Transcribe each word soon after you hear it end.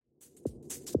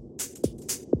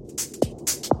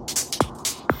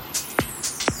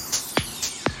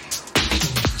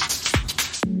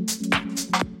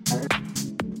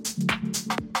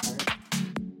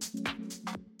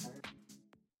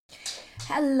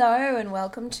Hello and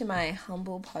welcome to my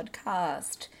humble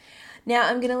podcast. Now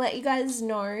I'm going to let you guys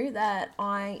know that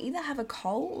I either have a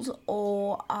cold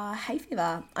or a hay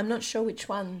fever. I'm not sure which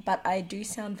one, but I do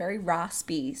sound very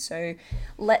raspy. So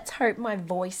let's hope my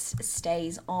voice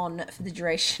stays on for the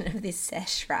duration of this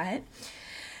sesh, right?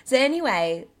 So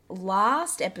anyway,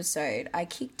 last episode, I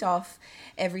kicked off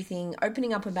everything,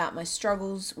 opening up about my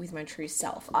struggles with my true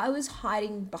self. I was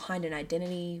hiding behind an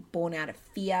identity born out of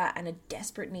fear and a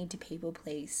desperate need to people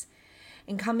please.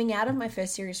 And coming out of my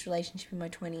first serious relationship in my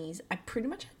 20s, I pretty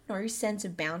much had no sense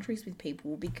of boundaries with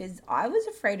people because I was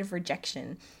afraid of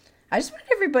rejection. I just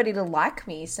wanted everybody to like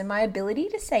me, so my ability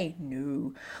to say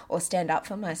no or stand up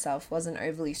for myself wasn't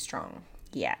overly strong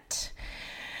yet.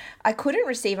 I couldn't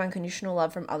receive unconditional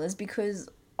love from others because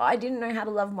I didn't know how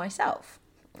to love myself.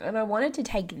 And I wanted to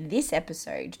take this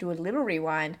episode, do a little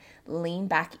rewind, lean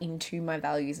back into my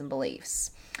values and beliefs.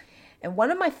 And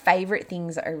one of my favorite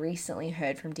things that I recently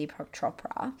heard from Deepak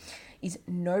Chopra is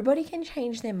nobody can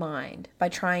change their mind by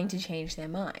trying to change their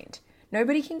mind.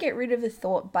 Nobody can get rid of a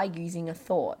thought by using a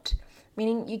thought,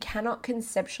 meaning you cannot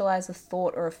conceptualize a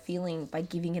thought or a feeling by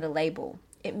giving it a label.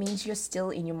 It means you're still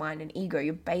in your mind and ego.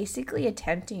 You're basically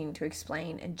attempting to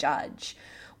explain and judge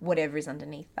whatever is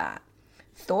underneath that.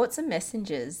 Thoughts are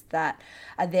messengers that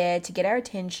are there to get our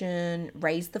attention,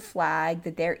 raise the flag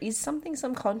that there is something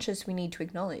subconscious we need to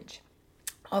acknowledge.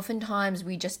 Oftentimes,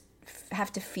 we just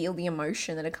have to feel the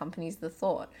emotion that accompanies the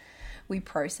thought. We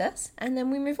process and then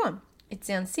we move on. It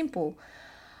sounds simple,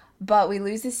 but we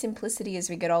lose this simplicity as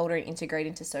we get older and integrate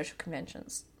into social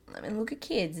conventions. I mean, look at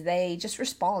kids. They just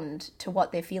respond to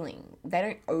what they're feeling. They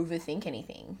don't overthink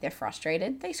anything. They're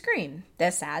frustrated, they scream.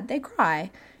 They're sad, they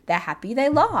cry. They're happy, they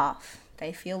laugh.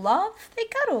 They feel love, they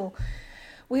cuddle.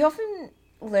 We often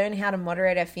learn how to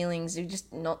moderate our feelings, we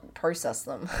just not process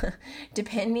them.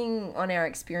 Depending on our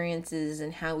experiences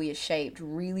and how we are shaped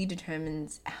really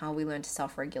determines how we learn to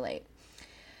self-regulate.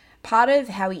 Part of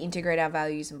how we integrate our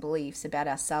values and beliefs about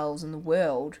ourselves and the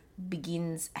world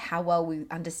begins how well we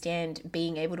understand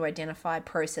being able to identify,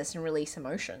 process, and release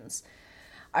emotions.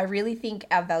 I really think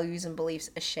our values and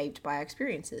beliefs are shaped by our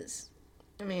experiences.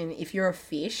 I mean, if you're a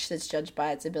fish that's judged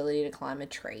by its ability to climb a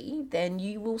tree, then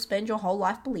you will spend your whole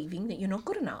life believing that you're not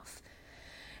good enough.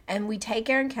 And we take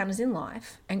our encounters in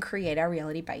life and create our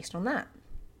reality based on that.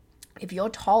 If you're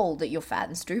told that you're fat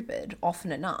and stupid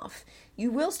often enough, you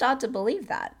will start to believe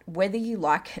that, whether you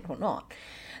like it or not.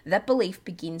 That belief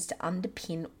begins to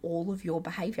underpin all of your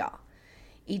behaviour.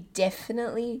 It's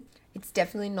definitely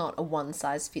not a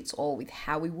one-size-fits-all with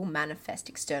how we will manifest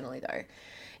externally, though.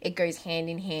 It goes hand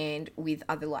in hand with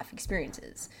other life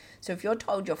experiences. So if you're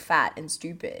told you're fat and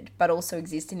stupid, but also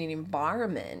exist in an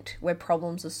environment where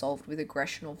problems are solved with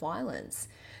aggression or violence,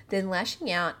 then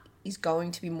lashing out is going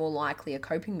to be more likely a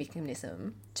coping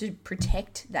mechanism to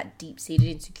protect that deep-seated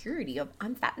insecurity of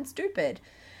I'm fat and stupid.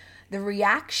 The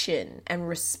reaction and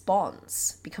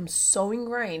response becomes so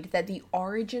ingrained that the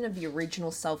origin of the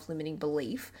original self-limiting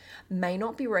belief may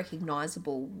not be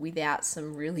recognizable without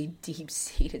some really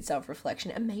deep-seated self-reflection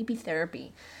and maybe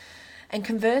therapy. And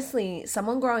conversely,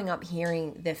 someone growing up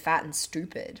hearing they're fat and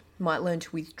stupid might learn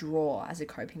to withdraw as a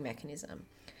coping mechanism.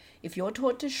 If you're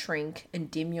taught to shrink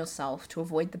and dim yourself to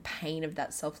avoid the pain of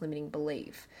that self-limiting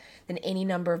belief, then any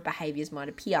number of behaviors might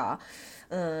appear.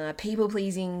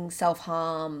 People-pleasing,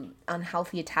 self-harm,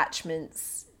 unhealthy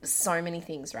attachments, so many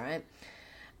things, right?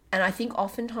 And I think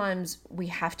oftentimes we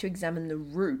have to examine the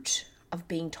root of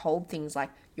being told things like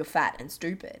you're fat and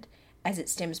stupid as it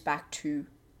stems back to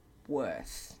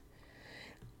worth.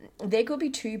 There could be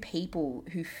two people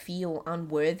who feel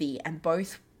unworthy and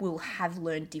both will have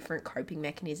learned different coping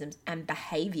mechanisms and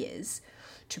behaviors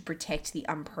to protect the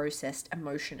unprocessed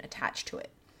emotion attached to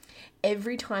it.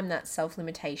 Every time that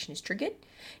self-limitation is triggered,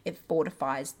 it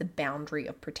fortifies the boundary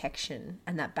of protection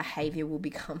and that behavior will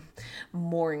become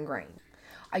more ingrained.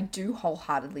 I do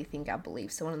wholeheartedly think our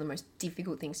beliefs are one of the most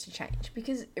difficult things to change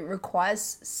because it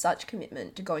requires such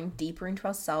commitment to going deeper into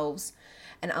ourselves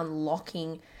and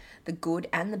unlocking the good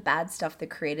and the bad stuff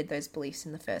that created those beliefs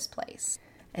in the first place.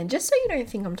 And just so you don't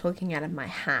think I'm talking out of my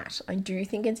hat, I do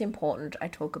think it's important I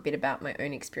talk a bit about my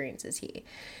own experiences here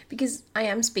because I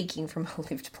am speaking from a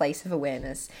lived place of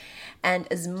awareness. And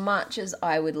as much as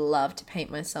I would love to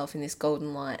paint myself in this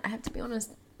golden light, I have to be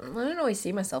honest, I don't always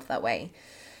see myself that way.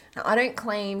 Now, I don't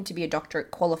claim to be a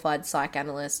doctorate qualified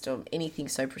psychoanalyst or anything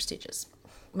so prestigious.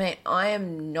 Mate, I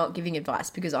am not giving advice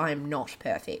because I am not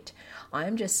perfect. I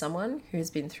am just someone who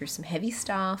has been through some heavy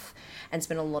stuff and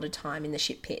spent a lot of time in the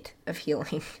shit pit of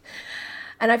healing.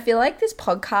 And I feel like this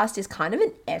podcast is kind of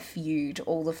an FU to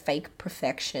all the fake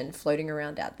perfection floating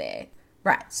around out there.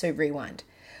 Right, so rewind.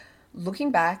 Looking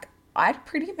back, I had a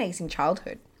pretty amazing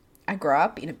childhood. I grew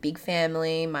up in a big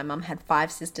family. My mum had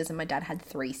 5 sisters and my dad had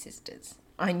 3 sisters.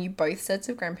 I knew both sets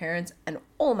of grandparents and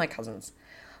all my cousins.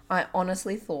 I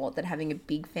honestly thought that having a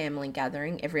big family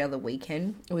gathering every other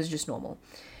weekend was just normal.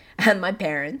 And my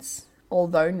parents,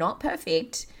 although not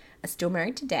perfect, are still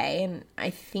married today, and I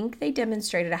think they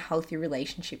demonstrated a healthy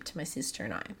relationship to my sister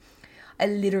and I. I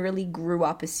literally grew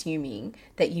up assuming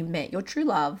that you met your true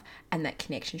love and that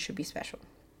connection should be special.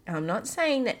 I'm not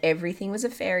saying that everything was a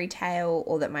fairy tale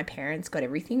or that my parents got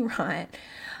everything right,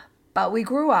 but we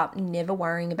grew up never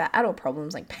worrying about adult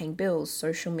problems like paying bills,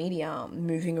 social media,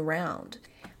 moving around.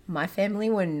 My family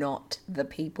were not the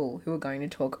people who were going to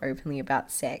talk openly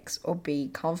about sex or be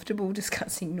comfortable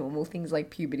discussing normal things like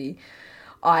puberty.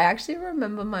 I actually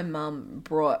remember my mum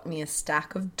brought me a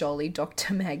stack of Dolly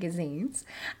Doctor magazines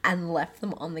and left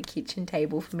them on the kitchen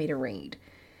table for me to read.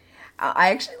 I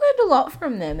actually learned a lot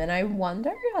from them, and I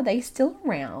wonder, are they still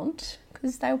around?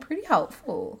 Because they were pretty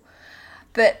helpful.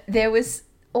 But there was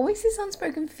always this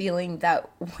unspoken feeling that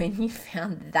when you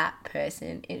found that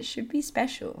person, it should be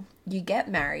special. You get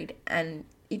married, and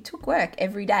it took work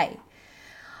every day.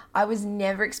 I was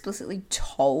never explicitly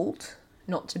told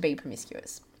not to be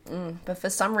promiscuous. But for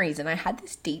some reason, I had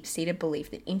this deep-seated belief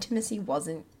that intimacy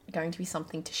wasn't going to be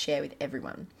something to share with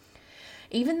everyone.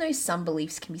 Even though some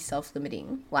beliefs can be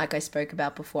self-limiting, like I spoke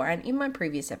about before and in my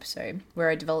previous episode, where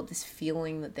I developed this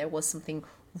feeling that there was something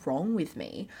wrong with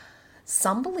me,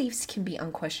 some beliefs can be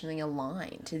unquestioningly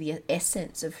aligned to the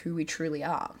essence of who we truly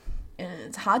are. And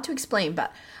it's hard to explain,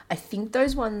 but I think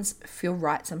those ones feel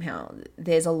right somehow.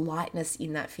 There's a lightness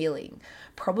in that feeling,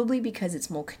 probably because it's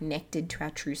more connected to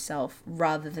our true self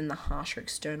rather than the harsher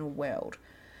external world.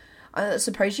 I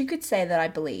suppose you could say that I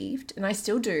believed, and I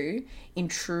still do, in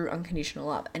true unconditional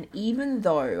love. And even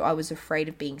though I was afraid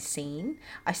of being seen,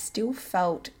 I still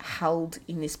felt held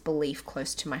in this belief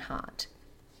close to my heart.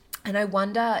 And I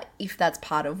wonder if that's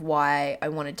part of why I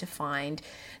wanted to find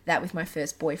that with my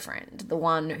first boyfriend, the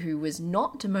one who was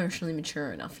not emotionally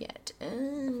mature enough yet.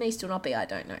 May still not be, I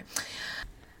don't know.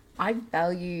 I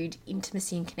valued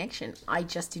intimacy and connection. I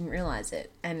just didn't realize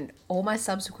it. And all my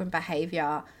subsequent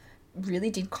behaviour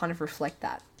really did kind of reflect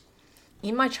that.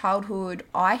 In my childhood,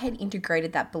 I had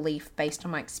integrated that belief based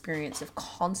on my experience of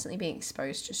constantly being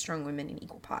exposed to strong women in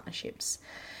equal partnerships.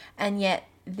 And yet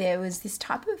there was this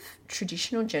type of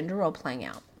traditional gender role playing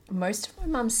out. Most of my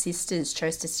mum's sisters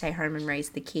chose to stay home and raise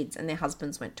the kids, and their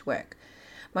husbands went to work.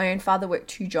 My own father worked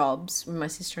 2 jobs when my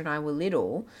sister and I were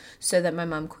little so that my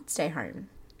mum could stay home.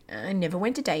 I never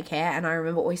went to daycare, and I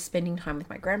remember always spending time with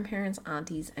my grandparents,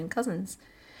 aunties, and cousins.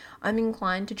 I'm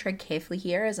inclined to tread carefully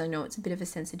here, as I know it's a bit of a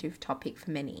sensitive topic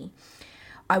for many.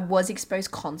 I was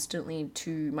exposed constantly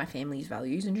to my family's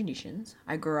values and traditions.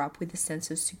 I grew up with a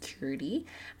sense of security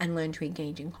and learned to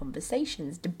engage in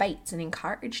conversations, debates, and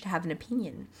encouraged to have an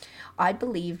opinion. I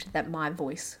believed that my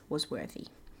voice was worthy.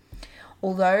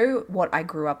 Although what I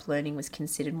grew up learning was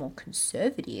considered more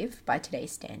conservative by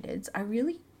today's standards, I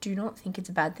really do not think it's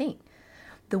a bad thing.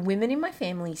 The women in my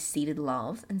family seeded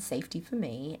love and safety for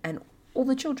me and all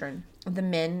the children. The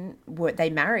men they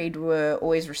married were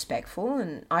always respectful,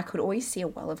 and I could always see a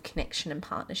well of connection and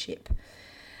partnership.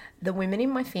 The women in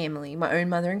my family, my own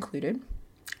mother included,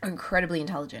 are incredibly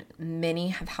intelligent. Many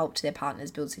have helped their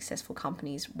partners build successful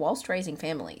companies whilst raising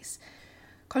families.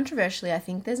 Controversially, I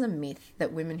think there's a myth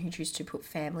that women who choose to put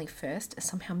family first are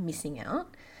somehow missing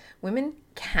out. Women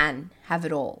can have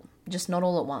it all, just not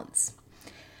all at once.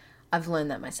 I've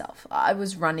learned that myself. I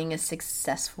was running a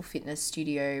successful fitness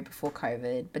studio before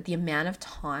COVID, but the amount of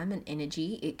time and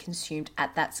energy it consumed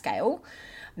at that scale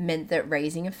meant that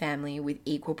raising a family with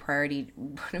equal priority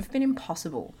would have been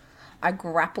impossible. I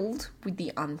grappled with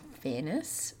the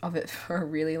unfairness of it for a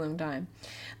really long time.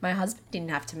 My husband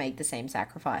didn't have to make the same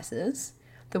sacrifices.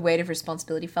 The weight of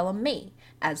responsibility fell on me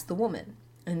as the woman.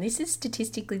 And this is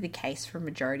statistically the case for a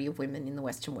majority of women in the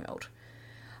Western world.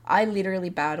 I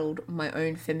literally battled my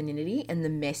own femininity and the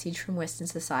message from Western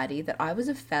society that I was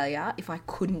a failure if I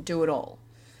couldn't do it all.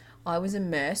 I was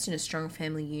immersed in a strong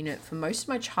family unit for most of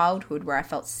my childhood where I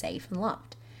felt safe and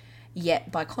loved.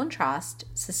 Yet, by contrast,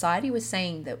 society was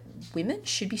saying that women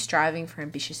should be striving for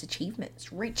ambitious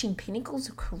achievements, reaching pinnacles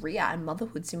of career and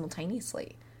motherhood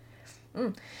simultaneously.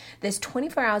 There's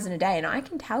 24 hours in a day, and I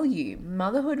can tell you,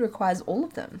 motherhood requires all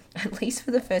of them, at least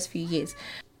for the first few years.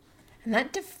 And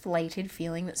that deflated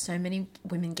feeling that so many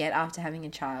women get after having a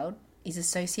child is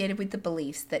associated with the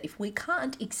beliefs that if we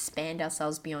can't expand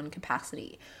ourselves beyond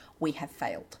capacity, we have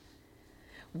failed.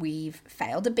 We've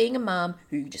failed at being a mum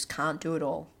who just can't do it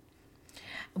all.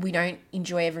 We don't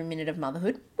enjoy every minute of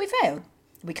motherhood, we failed.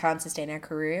 We can't sustain our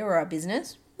career or our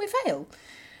business, we failed.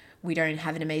 We don't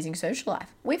have an amazing social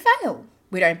life. We fail.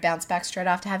 We don't bounce back straight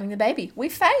after having the baby. We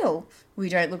fail. We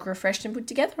don't look refreshed and put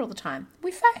together all the time.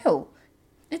 We fail.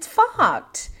 It's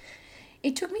fucked.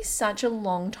 It took me such a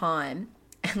long time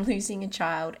and losing a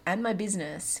child and my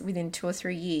business within 2 or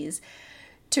 3 years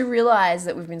to realize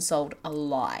that we've been sold a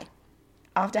lie.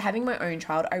 After having my own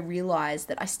child, I realized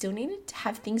that I still needed to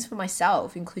have things for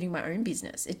myself, including my own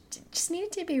business. It just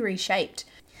needed to be reshaped.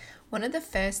 One of the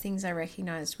first things I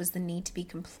recognized was the need to be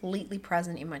completely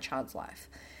present in my child's life,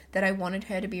 that I wanted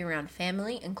her to be around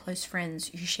family and close friends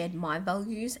who shared my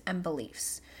values and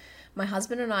beliefs. My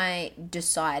husband and I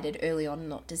decided early on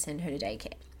not to send her to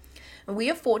daycare. And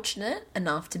we are fortunate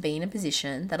enough to be in a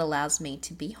position that allows me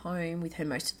to be home with her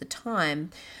most of the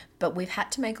time, but we've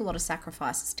had to make a lot of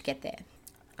sacrifices to get there.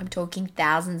 I'm talking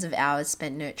thousands of hours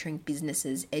spent nurturing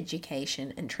businesses,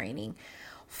 education, and training,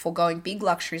 foregoing big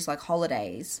luxuries like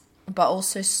holidays, but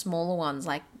also smaller ones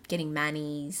like getting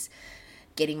manis,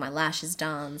 getting my lashes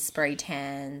done, spray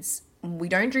tans. We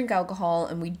don't drink alcohol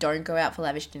and we don't go out for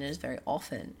lavish dinners very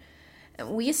often.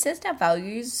 We assessed our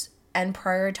values and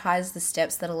prioritized the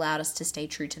steps that allowed us to stay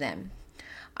true to them.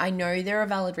 I know there are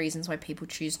valid reasons why people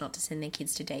choose not to send their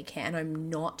kids to daycare, and I'm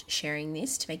not sharing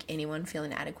this to make anyone feel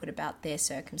inadequate about their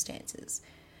circumstances.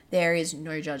 There is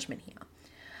no judgment here.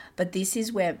 But this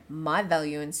is where my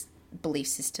value and belief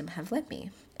system have led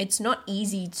me. It's not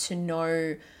easy to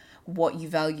know what you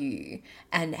value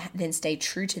and then stay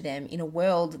true to them in a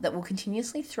world that will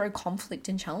continuously throw conflict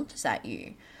and challenges at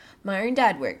you. My own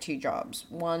dad worked 2 jobs,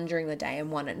 one during the day and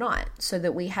one at night, so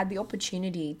that we had the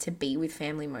opportunity to be with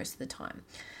family most of the time.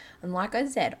 And like I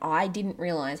said, I didn't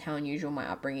realize how unusual my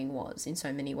upbringing was in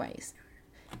so many ways.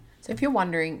 So if you're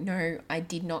wondering, no, I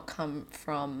did not come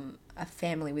from a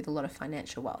family with a lot of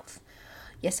financial wealth.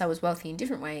 Yes, I was wealthy in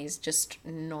different ways, just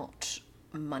not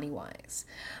money-wise.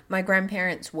 My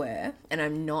grandparents were, and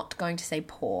I'm not going to say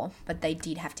poor, but they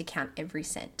did have to count every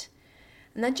cent.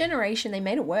 And that generation, they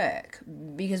made it work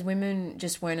because women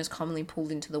just weren't as commonly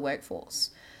pulled into the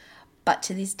workforce. But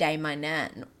to this day, my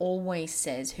nan always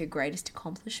says her greatest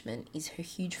accomplishment is her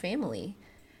huge family.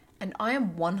 And I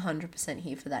am 100%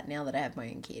 here for that now that I have my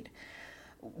own kid.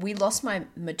 We lost my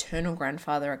maternal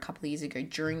grandfather a couple of years ago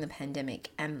during the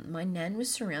pandemic, and my nan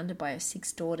was surrounded by her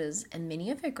 6 daughters and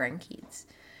many of her grandkids.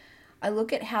 I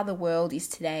look at how the world is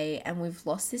today, and we've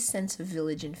lost this sense of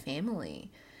village and family.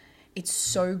 It's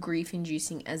so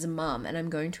grief-inducing as a mum, and I'm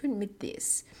going to admit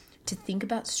this, to think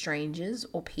about strangers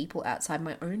or people outside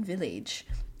my own village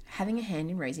having a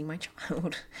hand in raising my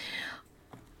child.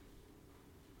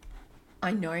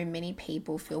 I know many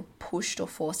people feel pushed or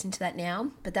forced into that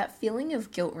now, but that feeling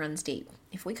of guilt runs deep.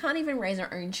 If we can't even raise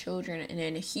our own children and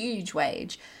earn a huge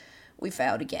wage, we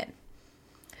failed again.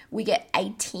 We get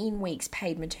 18 weeks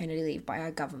paid maternity leave by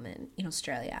our government in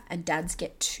Australia, and dads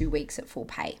get 2 weeks at full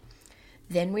pay.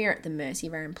 Then we are at the mercy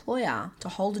of our employer to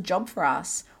hold a job for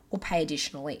us or pay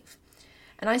additional leave.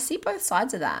 And I see both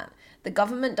sides of that. The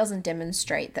government doesn't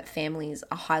demonstrate that families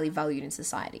are highly valued in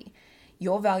society.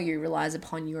 Your value relies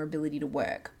upon your ability to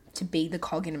work, to be the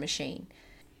cog in a machine.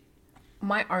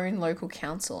 My own local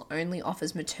council only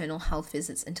offers maternal health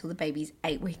visits until the baby's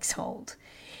 8 weeks old.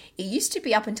 It used to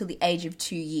be up until the age of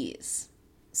 2 years.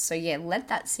 So yeah, let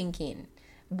that sink in.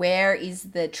 Where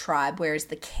is the tribe? Where is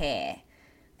the care?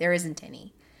 There isn't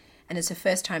any. And as a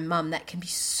first-time mum, that can be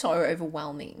so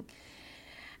overwhelming.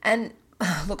 And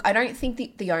look, I don't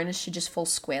think the onus should just fall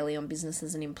squarely on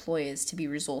businesses and employers to be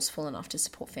resourceful enough to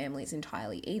support families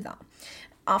entirely either.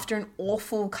 After an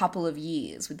awful couple of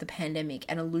years with the pandemic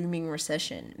and a looming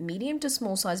recession, medium to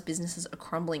small-sized businesses are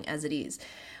crumbling as it is,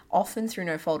 often through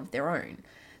no fault of their own.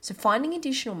 So finding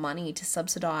additional money to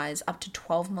subsidise up to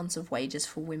 12 months of wages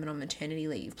for women on maternity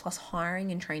leave, plus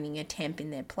hiring and training a temp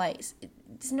in their place,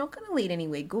 it's not going to lead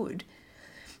anywhere good.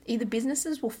 Either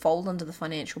businesses will fold under the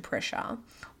financial pressure,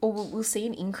 or we'll see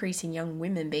an increase in young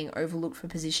women being overlooked for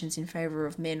positions in favour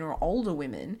of men or older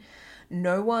women.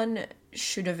 No one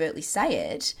should overtly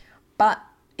say it, but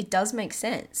it does make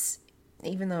sense,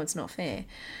 even though it's not fair.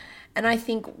 And I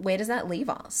think, where does that leave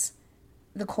us?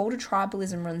 The call to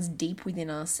tribalism runs deep within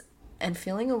us, and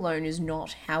feeling alone is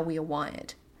not how we are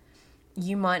wired.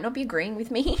 You might not be agreeing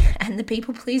with me, and the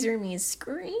people pleaser in me is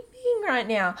screaming right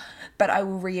now, but I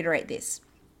will reiterate this.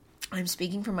 I'm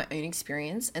speaking from my own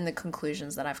experience and the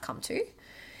conclusions that I've come to.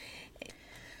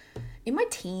 In my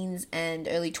teens and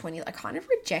early 20s, I kind of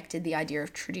rejected the idea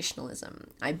of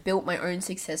traditionalism. I built my own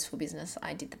successful business.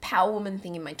 I did the power woman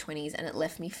thing in my 20s, and it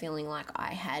left me feeling like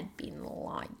I had been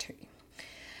lied to.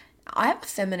 I have a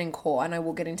feminine core, and I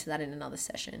will get into that in another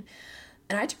session.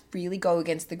 And I had to really go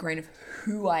against the grain of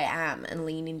who I am and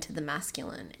lean into the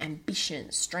masculine, ambition,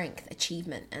 strength,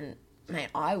 achievement. And mate,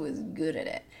 I was good at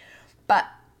it. But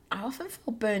I often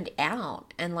felt burned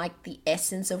out, and like the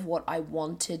essence of what I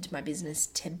wanted my business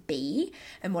to be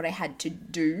and what I had to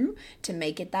do to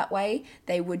make it that way,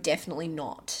 they were definitely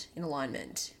not in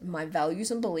alignment. My values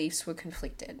and beliefs were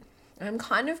conflicted. And I'm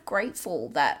kind of grateful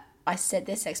that I set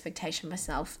this expectation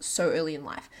myself so early in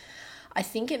life. I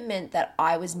think it meant that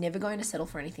I was never going to settle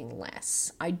for anything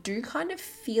less. I do kind of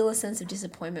feel a sense of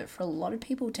disappointment for a lot of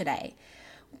people today.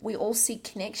 We all seek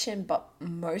connection, but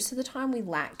most of the time we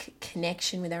lack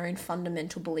connection with our own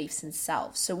fundamental beliefs and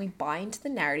self. So we buy into the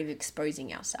narrative of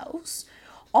exposing ourselves,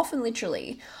 often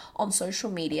literally, on social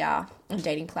media and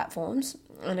dating platforms.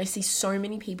 And I see so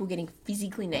many people getting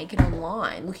physically naked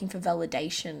online, looking for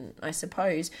validation, I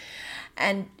suppose.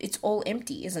 And it's all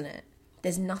empty, isn't it?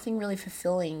 There's nothing really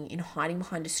fulfilling in hiding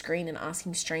behind a screen and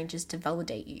asking strangers to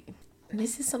validate you. And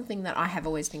this is something that I have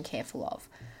always been careful of.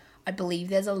 I believe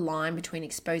there's a line between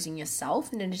exposing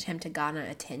yourself in an attempt to garner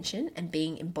attention and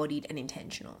being embodied and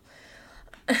intentional.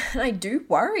 And I do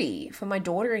worry for my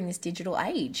daughter in this digital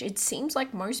age. It seems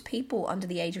like most people under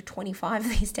the age of 25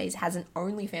 these days has an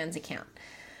OnlyFans account.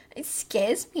 It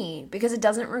scares me because it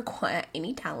doesn't require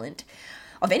any talent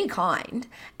of any kind,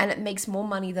 and it makes more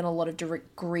money than a lot of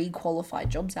degree qualified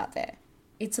jobs out there.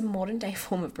 It's a modern day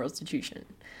form of prostitution.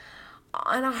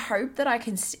 And I hope that I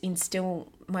can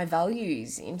instill my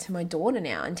values into my daughter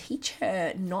now and teach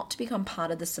her not to become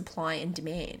part of the supply and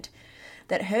demand.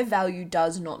 That her value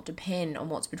does not depend on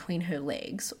what's between her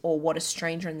legs or what a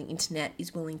stranger on the internet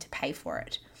is willing to pay for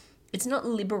it. It's not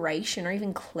liberation or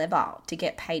even clever to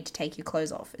get paid to take your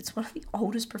clothes off. It's one of the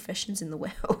oldest professions in the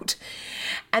world.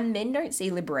 And men don't see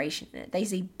liberation in it. They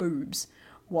see boobs.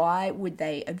 Why would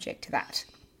they object to that?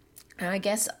 And I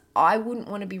guess I wouldn't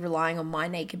want to be relying on my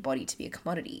naked body to be a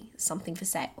commodity, something for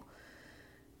sale.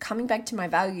 Coming back to my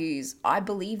values, I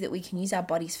believe that we can use our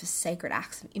bodies for sacred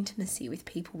acts of intimacy with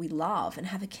people we love and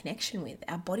have a connection with.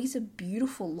 Our bodies are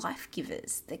beautiful life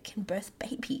givers that can birth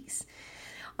babies.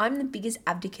 I'm the biggest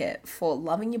advocate for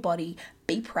loving your body,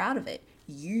 be proud of it,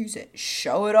 use it,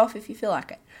 show it off if you feel like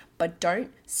it, but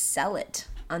don't sell it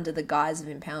under the guise of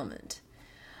empowerment.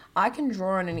 I can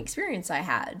draw on an experience I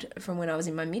had from when I was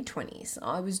in my mid-20s.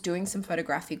 I was doing some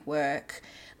photographic work,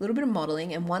 a little bit of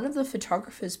modeling, and one of the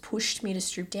photographers pushed me to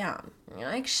strip down. It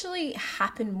actually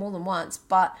happened more than once,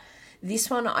 but this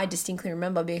one I distinctly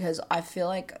remember because I feel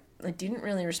like I didn't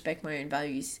really respect my own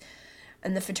values.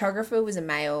 And the photographer was a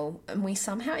male, and we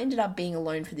somehow ended up being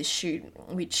alone for this shoot,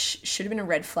 which should have been a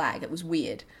red flag. It was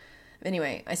weird.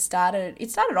 Anyway, it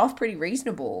started off pretty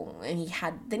reasonable, and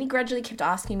he gradually kept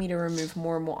asking me to remove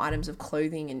more and more items of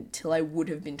clothing until I would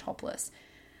have been topless.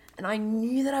 And I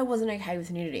knew that I wasn't okay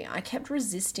with nudity. I kept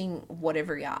resisting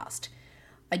whatever he asked.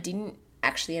 I didn't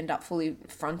actually end up fully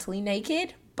frontally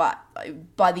naked, but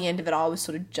by the end of it, I was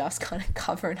sort of just kind of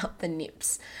covering up the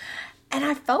nips. And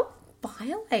I felt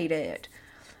violated.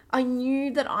 I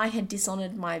knew that I had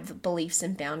dishonored my beliefs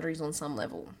and boundaries on some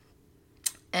level.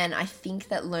 And I think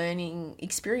that learning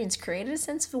experience created a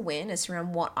sense of awareness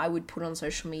around what I would put on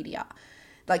social media.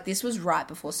 Like, this was right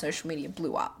before social media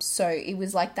blew up. So it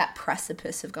was like that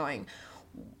precipice of going,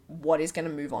 what is going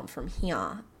to move on from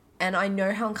here? And I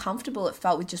know how uncomfortable it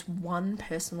felt with just one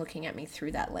person looking at me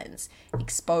through that lens,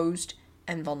 exposed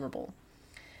and vulnerable.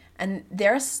 And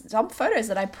there are some photos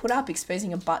that I put up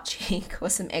exposing a butt cheek or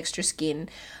some extra skin,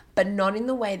 but not in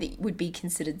the way that would be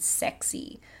considered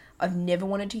sexy. I've never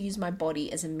wanted to use my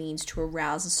body as a means to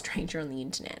arouse a stranger on the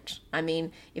internet. I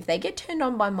mean, if they get turned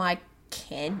on by my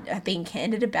being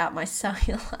candid about my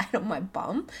cellulite on my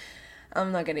bum,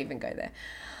 I'm not going to even go there.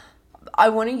 I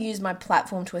want to use my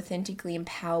platform to authentically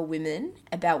empower women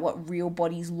about what real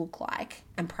bodies look like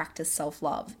and practice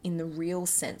self-love in the real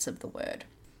sense of the word.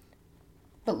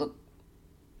 But look,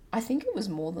 I think it was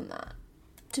more than that.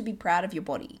 To be proud of your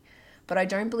body. But I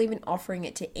don't believe in offering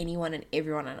it to anyone and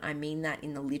everyone, and I mean that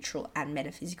in the literal and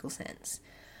metaphysical sense.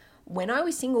 When I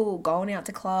was single, going out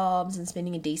to clubs and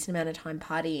spending a decent amount of time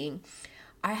partying,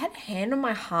 I had a hand on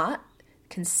my heart,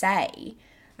 can say,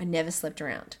 I never slept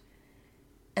around.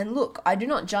 And look, I do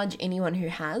not judge anyone who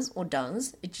has or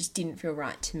does, it just didn't feel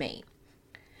right to me.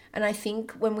 And I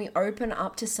think when we open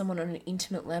up to someone on an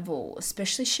intimate level,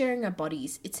 especially sharing our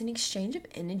bodies, it's an exchange of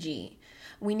energy.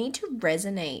 We need to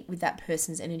resonate with that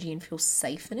person's energy and feel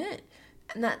safe in it.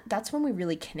 And that's when we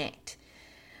really connect.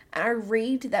 And I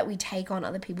read that we take on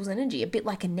other people's energy, a bit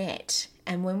like a net.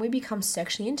 And when we become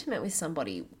sexually intimate with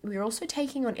somebody, we're also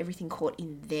taking on everything caught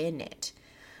in their net.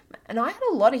 And I had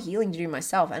a lot of healing to do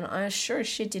myself, and I sure as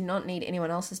shit did not need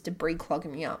anyone else's debris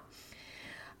clogging me up.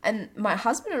 And my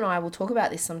husband and I will talk about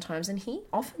this sometimes, and he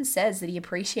often says that he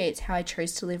appreciates how I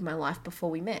chose to live my life before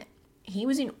we met. He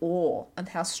was in awe of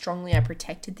how strongly I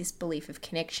protected this belief of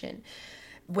connection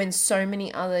when so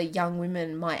many other young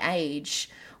women my age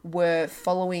were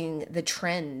following the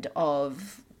trend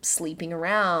of sleeping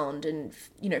around and,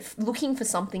 looking for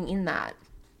something in that.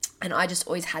 And I just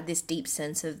always had this deep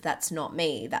sense of that's not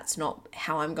me. That's not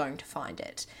how I'm going to find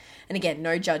it. And again,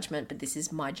 no judgment, but this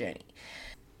is my journey.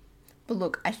 But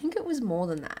look, I think it was more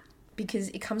than that, because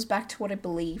it comes back to what I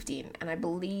believed in. And I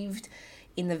believed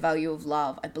in the value of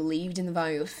love. I believed in the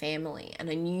value of family. And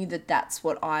I knew that that's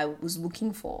what I was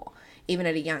looking for, even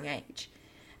at a young age.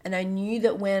 And I knew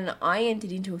that when I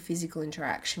entered into a physical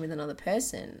interaction with another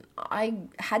person, I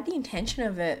had the intention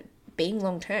of it being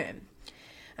long term.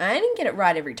 And I didn't get it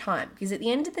right every time, because at the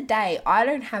end of the day, I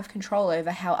don't have control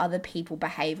over how other people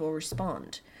behave or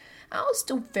respond. I was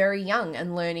still very young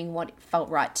and learning what felt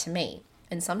right to me.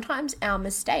 And sometimes our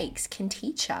mistakes can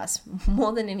teach us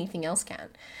more than anything else can.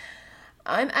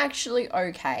 I'm actually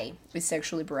okay with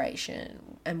sexual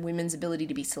liberation and women's ability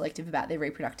to be selective about their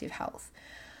reproductive health.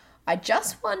 I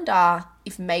just wonder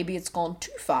if maybe it's gone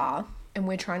too far and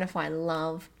we're trying to find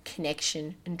love,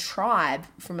 connection, and tribe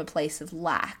from a place of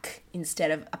lack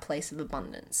instead of a place of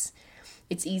abundance.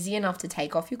 It's easy enough to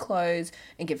take off your clothes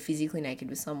and get physically naked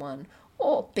with someone,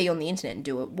 or be on the internet and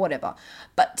do it, whatever.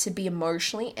 But to be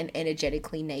emotionally and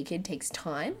energetically naked takes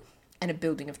time and a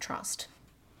building of trust.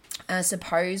 And I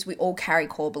suppose we all carry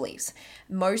core beliefs.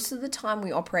 Most of the time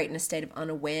we operate in a state of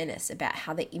unawareness about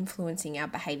how they're influencing our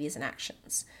behaviors and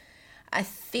actions. I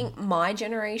think my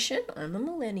generation, I'm a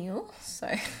millennial,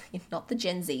 so not the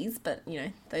Gen Zs, but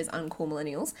those uncool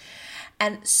millennials,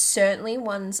 and certainly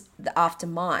ones after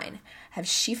mine have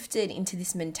shifted into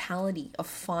this mentality of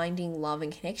finding love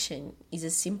and connection is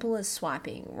as simple as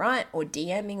swiping right or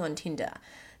DMing on Tinder.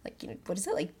 What is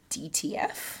it, like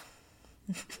DTF?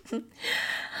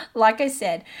 Like I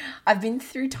said, I've been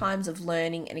through times of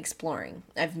learning and exploring.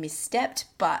 I've misstepped,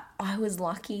 but I was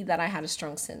lucky that I had a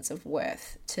strong sense of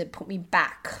worth to put me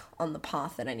back on the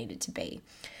path that I needed to be.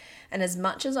 And as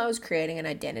much as I was creating an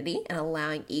identity and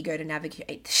allowing ego to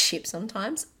navigate the ship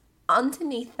sometimes,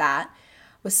 underneath that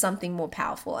was something more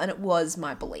powerful, and it was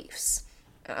my beliefs.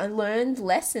 I learned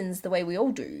lessons the way we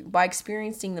all do, by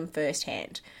experiencing them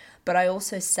firsthand. But I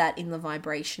also sat in the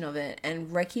vibration of it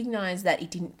and recognized that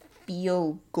it didn't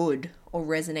feel good or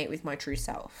resonate with my true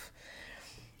self.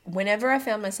 Whenever I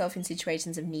found myself in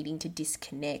situations of needing to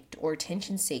disconnect or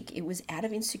attention seek, it was out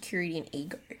of insecurity and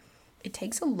ego. It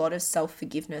takes a lot of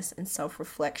self-forgiveness and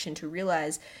self-reflection to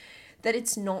realize that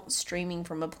it's not streaming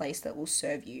from a place that will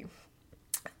serve you.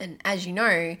 And as you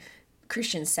know,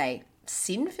 Christians say,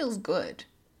 sin feels good,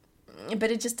 but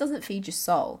it just doesn't feed your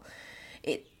soul.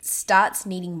 It starts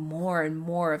needing more and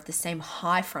more of the same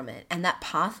high from it, and that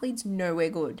path leads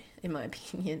nowhere good, in my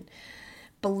opinion.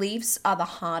 Beliefs are the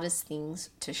hardest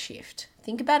things to shift.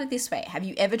 Think about it this way. Have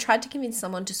you ever tried to convince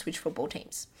someone to switch football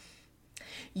teams?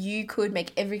 You could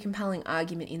make every compelling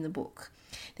argument in the book.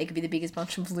 They could be the biggest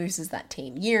bunch of losers, that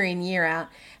team, year in, year out,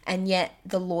 and yet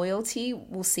the loyalty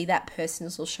will see that person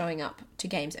still showing up to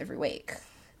games every week.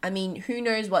 I mean, who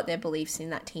knows what their beliefs in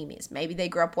that team is? Maybe they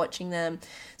grew up watching them,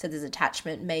 so there's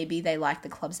attachment. Maybe they like the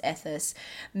club's ethos.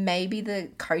 Maybe the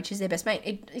coach is their best mate.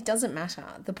 It doesn't matter.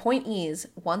 The point is,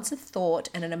 once a thought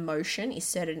and an emotion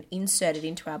is inserted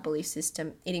into our belief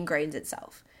system, it ingrains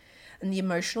itself. And the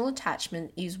emotional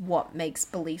attachment is what makes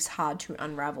beliefs hard to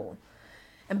unravel.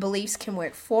 And beliefs can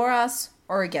work for us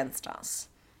or against us.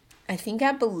 I think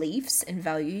our beliefs and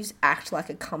values act like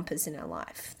a compass in our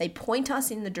life. They point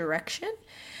us in the direction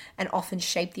and often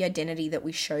shape the identity that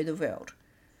we show the world.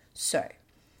 So,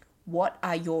 what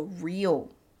are your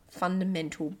real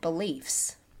fundamental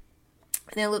beliefs?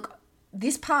 Now look,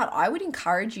 this part, I would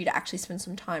encourage you to actually spend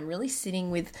some time really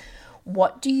sitting with,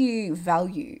 what do you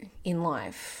value in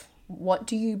life? What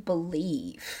do you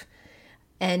believe?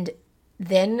 And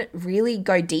then really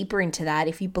go deeper into that.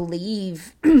 If you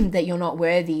believe that you're not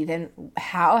worthy, then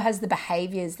how has the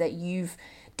behaviors that you've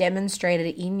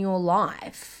demonstrated in your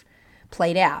life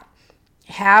played out?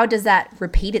 How does that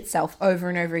repeat itself over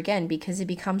and over again? Because it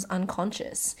becomes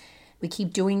unconscious. We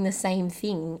keep doing the same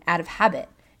thing out of habit.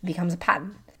 It becomes a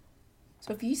pattern.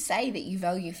 So if you say that you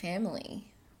value family,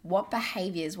 what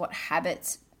behaviors, what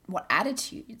habits, what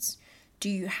attitudes do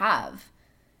you have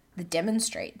that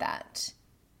demonstrate that?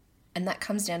 And that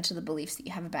comes down to the beliefs that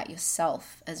you have about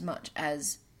yourself as much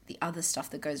as the other stuff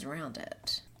that goes around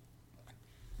it.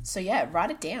 So yeah, write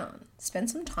it down. Spend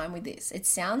some time with this. It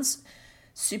sounds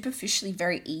superficially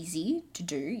very easy to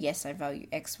do. Yes, I value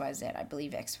X, Y, Z. I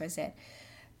believe X, Y, Z.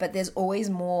 But there's always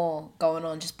more going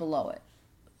on just below it.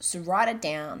 So write it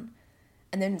down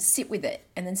and then sit with it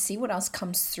and then see what else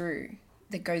comes through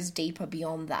that goes deeper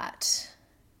beyond that.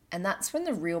 And that's when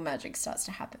the real magic starts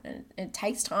to happen. And it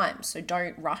takes time, so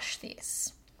don't rush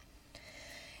this.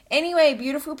 Anyway,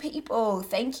 beautiful people,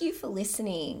 thank you for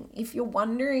listening. If you're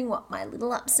wondering what my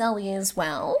little upsell is,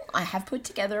 well, I have put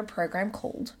together a program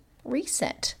called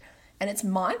Reset. And it's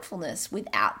mindfulness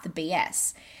without the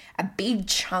BS. A big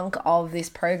chunk of this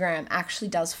program actually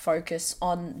does focus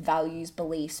on values,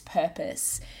 beliefs,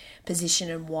 purpose, position,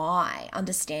 and why,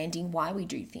 understanding why we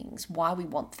do things, why we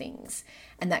want things.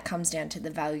 And that comes down to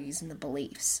the values and the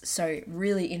beliefs. So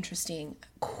really interesting,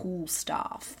 cool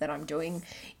stuff that I'm doing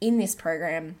in this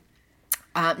program.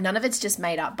 None of it's just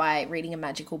made up by reading a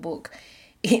magical book.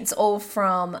 It's all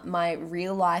from my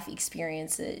real life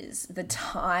experiences, the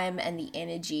time and the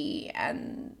energy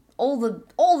and all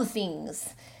the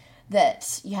things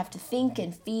that you have to think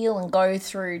and feel and go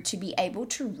through to be able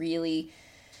to really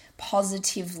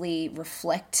positively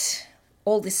reflect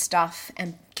all this stuff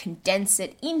and condense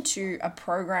it into a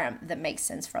program that makes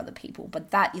sense for other people.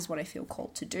 But that is what I feel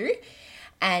called to do.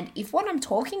 And if what I'm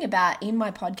talking about in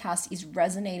my podcast is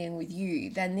resonating with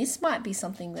you, then this might be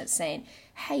something that's saying,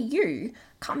 hey, you,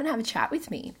 come and have a chat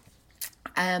with me.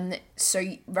 So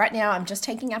right now I'm just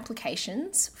taking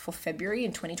applications for February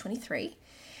in 2023,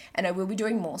 and I will be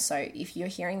doing more. So if you're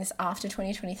hearing this after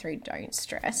 2023, don't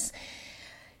stress.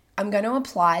 I'm going to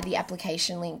apply the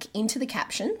application link into the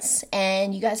captions,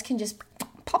 and you guys can just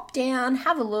pop down,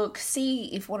 have a look,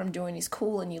 see if what I'm doing is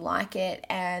cool and you like it,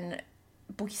 and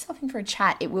book yourself in for a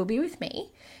chat. It will be with me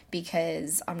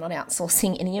because I'm not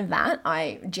outsourcing any of that.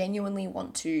 I genuinely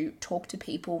want to talk to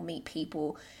people, meet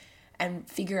people, and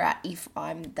figure out if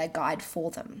I'm the guide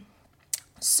for them.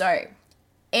 So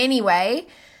anyway,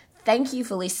 thank you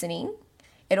for listening.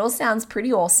 It all sounds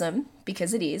pretty awesome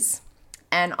because it is.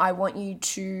 And I want you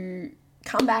to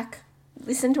come back,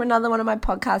 listen to another one of my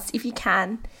podcasts if you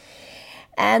can,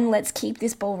 and let's keep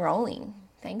this ball rolling.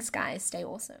 Thanks, guys. Stay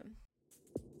awesome.